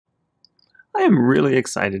I am really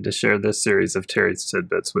excited to share this series of Terry's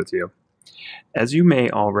Tidbits with you. As you may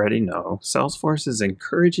already know, Salesforce is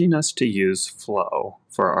encouraging us to use Flow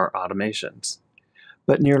for our automations.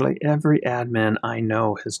 But nearly every admin I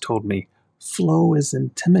know has told me Flow is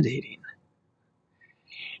intimidating.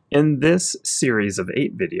 In this series of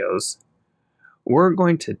 8 videos, we're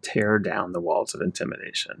going to tear down the walls of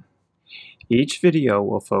intimidation. Each video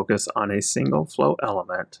will focus on a single Flow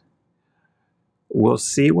element. We'll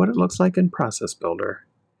see what it looks like in Process Builder.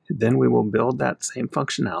 Then we will build that same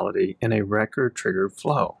functionality in a record-triggered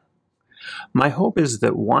flow. My hope is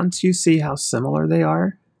that once you see how similar they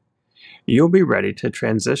are, you'll be ready to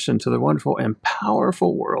transition to the wonderful and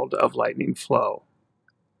powerful world of Lightning Flow.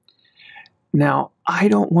 Now, I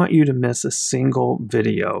don't want you to miss a single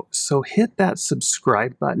video, so hit that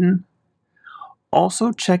subscribe button.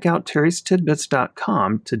 Also, check out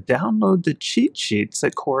terrystidbits.com to download the cheat sheets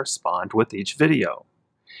that correspond with each video.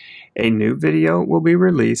 A new video will be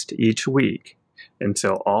released each week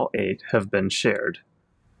until all 8 have been shared.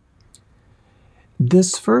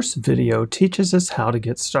 This first video teaches us how to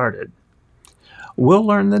get started. We'll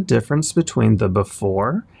learn the difference between the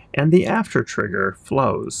before and the after trigger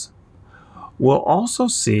flows. We'll also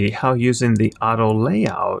see how using the auto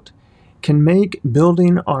layout can make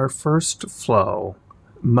building our first flow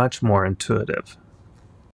much more intuitive.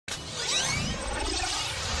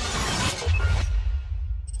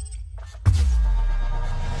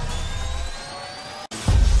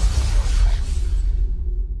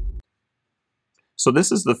 So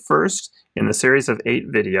this is the first in the series of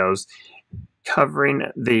 8 videos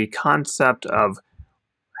covering the concept of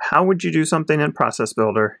how would you do something in Process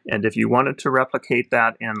Builder, and if you wanted to replicate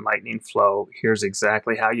that in Lightning Flow, here's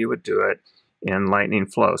exactly how you would do it in Lightning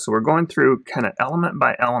Flow. So we're going through kind of element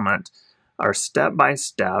by element, our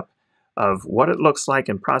step-by-step of what it looks like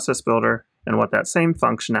in Process Builder and what that same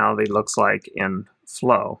functionality looks like in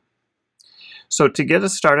Flow. So to get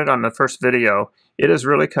us started on the first video, it is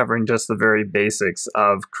really covering just the very basics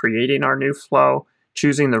of creating our new flow,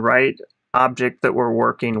 choosing the right object that we're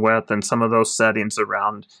working with, and some of those settings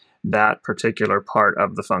around that particular part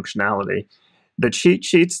of the functionality. The cheat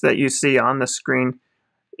sheets that you see on the screen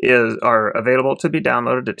are available to be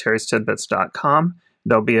downloaded at terrystidbits.com.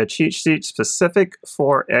 There'll be a cheat sheet specific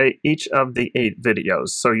for each of the 8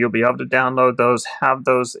 videos. So you'll be able to download those, have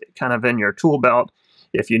those kind of in your tool belt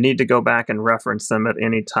if you need to go back and reference them at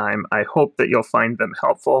any time. I hope that you'll find them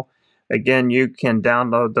helpful. Again, you can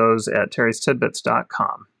download those at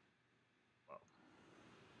terrystidbits.com.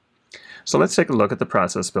 So let's take a look at the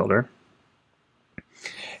Process Builder.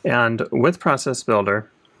 And with Process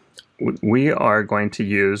Builder, we are going to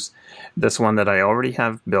use this one that I already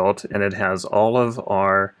have built, and it has all of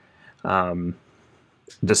our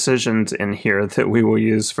decisions in here that we will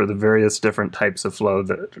use for the various different types of flow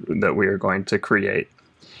that we are going to create.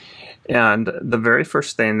 And the very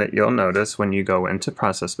first thing that you'll notice when you go into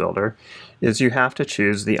Process Builder is you have to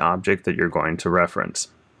choose the object that you're going to reference.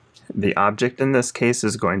 The object in this case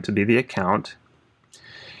is going to be the account,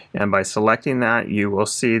 and by selecting that, you will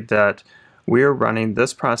see that we are running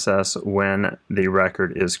this process when the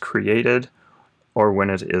record is created or when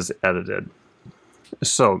it is edited.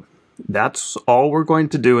 So that's all we're going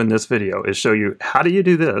to do in this video, is show you how do you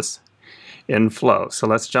do this in Flow. So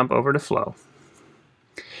let's jump over to Flow.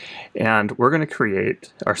 And we're going to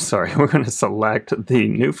we're going to select the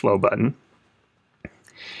New Flow button.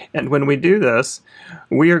 And when we do this,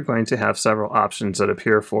 we are going to have several options that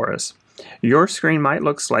appear for us. Your screen might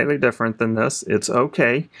look slightly different than this. It's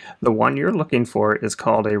okay. The one you're looking for is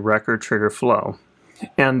called a record trigger flow.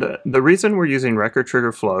 And the reason we're using record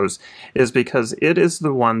trigger flows is because it is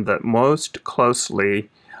the one that most closely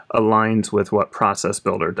aligns with what Process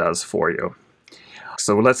Builder does for you.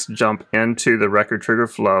 So let's jump into the record trigger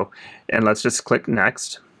flow, and let's just click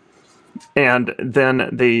Next. And then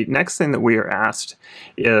the next thing that we are asked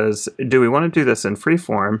is, do we want to do this in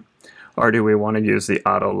freeform, or do we want to use the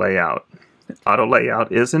auto layout? Auto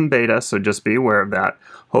layout is in beta, so just be aware of that.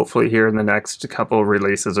 Hopefully here in the next couple of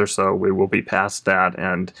releases or so, we will be past that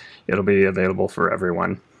and it'll be available for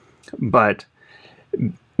everyone. But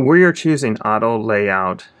we are choosing auto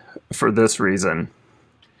layout for this reason.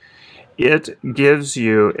 It gives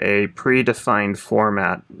you a predefined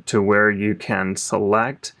format to where you can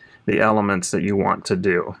select the elements that you want to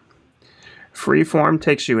do. Freeform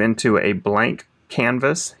takes you into a blank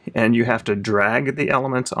canvas and you have to drag the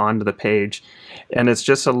elements onto the page, and it's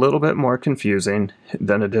just a little bit more confusing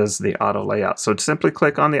than it is the auto layout. So simply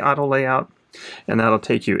click on the auto layout and that'll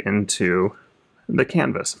take you into the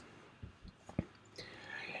canvas.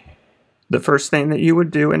 The first thing that you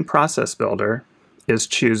would do in Process Builder is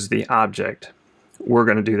choose the object. we're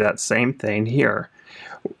going to do that same thing here.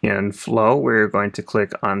 In Flow, we're going to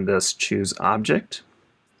click on this Choose Object,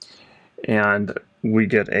 and we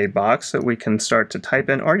get a box that we can start to type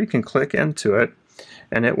in, or you can click into it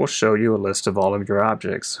and it will show you a list of all of your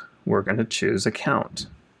objects. We're going to choose Account.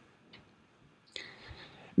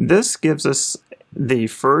 This gives us the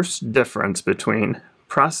first difference between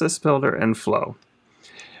Process Builder and Flow.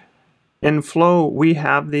 In Flow, we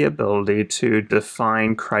have the ability to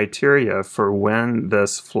define criteria for when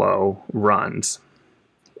this flow runs.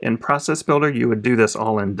 In Process Builder, you would do this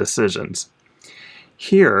all in decisions.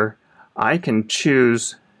 Here, I can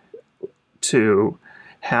choose to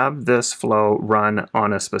have this flow run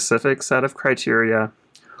on a specific set of criteria,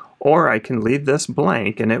 or I can leave this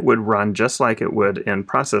blank and it would run just like it would in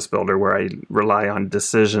Process Builder, where I rely on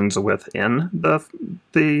decisions within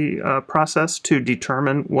the process to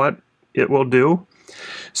determine what it will do.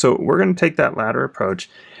 So we're going to take that latter approach,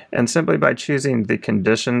 and simply by choosing the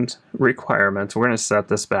conditioned requirements, we're going to set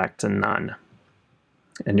this back to none.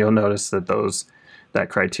 And you'll notice that that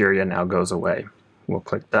criteria now goes away. We'll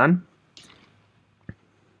click Done.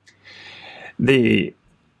 The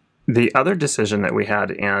other decision that we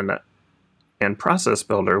had in Process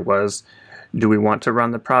Builder was, do we want to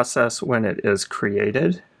run the process when it is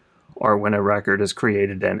created or when a record is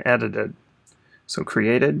created and edited? So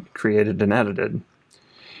created, and edited.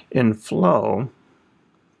 In Flow,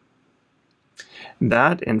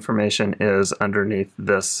 that information is underneath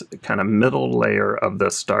this kind of middle layer of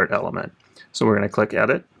the start element. So we're going to click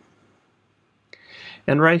Edit.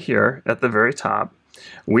 And right here at the very top,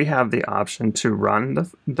 we have the option to run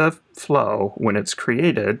the flow when it's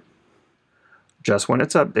created, just when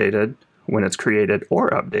it's updated, when it's created or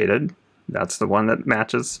updated. That's the one that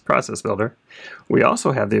matches Process Builder. We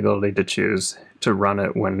also have the ability to choose to run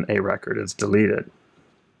it when a record is deleted.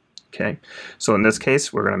 Okay, so in this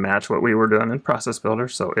case, we're going to match what we were doing in Process Builder,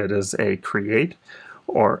 so it is a create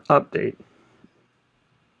or update.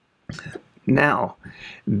 Now,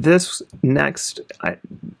 this next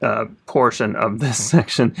portion of this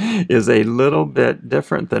section is a little bit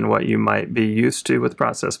different than what you might be used to with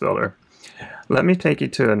Process Builder. Let me take you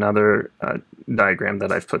to another diagram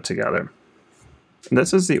that I've put together.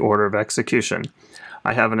 This is the order of execution.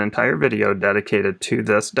 I have an entire video dedicated to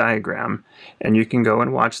this diagram, and you can go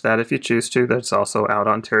and watch that if you choose to. That's also out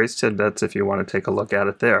on Terry's Tidbits if you want to take a look at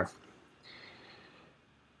it there.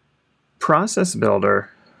 Process Builder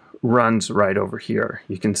runs right over here.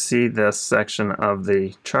 You can see this section of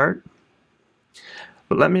the chart.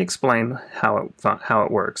 But let me explain how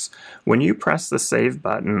it works. When you press the Save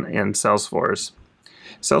button in Salesforce,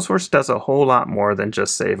 Salesforce does a whole lot more than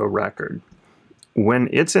just save a record. When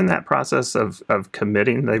it's in that process of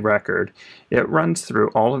committing the record, it runs through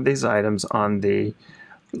all of these items on the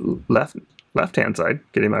left-hand side,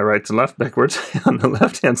 getting my right to left backwards. On the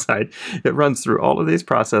left-hand side, it runs through all of these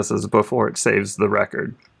processes before it saves the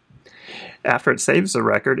record. After it saves the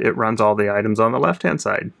record, it runs all the items on the left-hand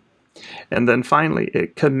side. And then finally,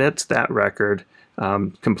 it commits that record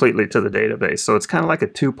completely to the database. So it's kind of like a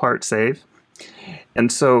two-part save.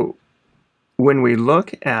 And so when we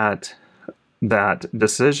look at that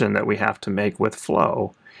decision that we have to make with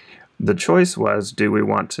Flow, the choice was, do we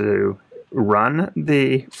want to run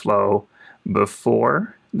the flow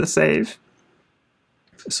before the save?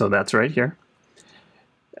 So that's right here.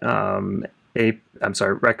 Record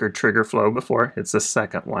trigger flow before, it's the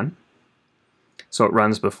second one. So it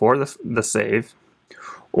runs before the save.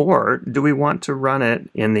 Or do we want to run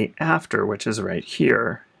it in the after, which is right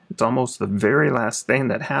here? It's almost the very last thing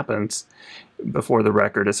that happens before the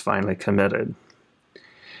record is finally committed.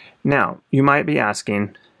 Now, you might be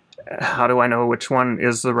asking, how do I know which one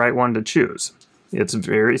is the right one to choose? It's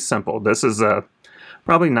very simple. This is a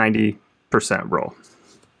probably 90% rule,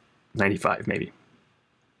 95 maybe.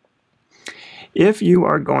 If you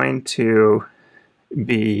are going to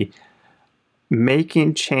be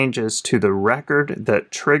making changes to the record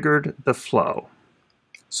that triggered the flow,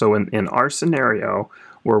 so in our scenario,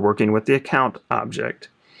 we're working with the account object.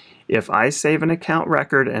 If I save an account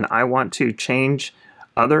record and I want to change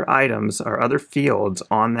other items or other fields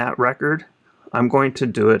on that record, I'm going to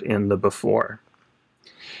do it in the before.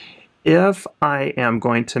 If I am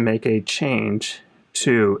going to make a change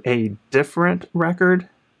to a different record,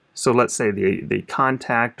 so let's say the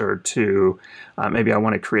contact, or to maybe I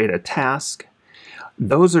want to create a task,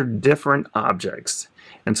 those are different objects.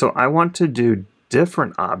 And so I want to do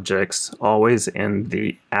different objects always in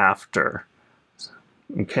the after.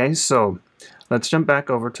 Okay, so let's jump back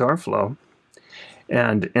over to our flow.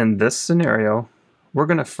 And in this scenario, we're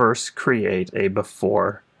going to first create a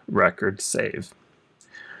before record save.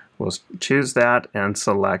 We'll choose that and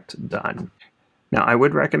select Done. Now, I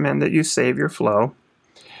would recommend that you save your flow.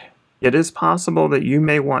 It is possible that you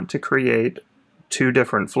may want to create two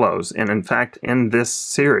different flows. And in fact, in this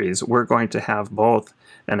series, we're going to have both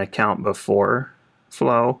an account before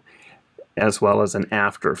flow as well as an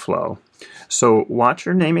after flow. So watch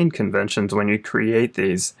your naming conventions when you create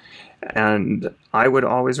these. And I would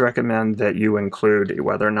always recommend that you include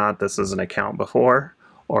whether or not this is an account before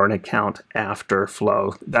or an account after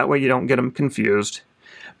flow. That way you don't get them confused.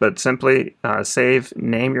 But simply save,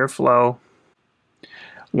 name your flow.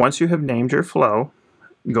 Once you have named your flow,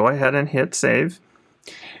 go ahead and hit save.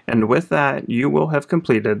 And with that, you will have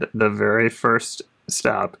completed the very first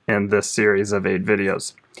step in this series of 8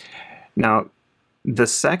 videos. Now, the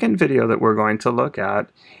second video that we're going to look at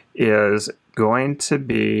is going to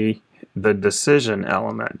be the decision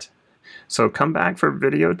element. So come back for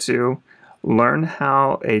video 2, learn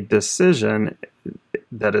how a decision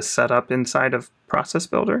that is set up inside of Process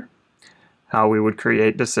Builder, how we would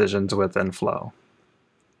create decisions within Flow.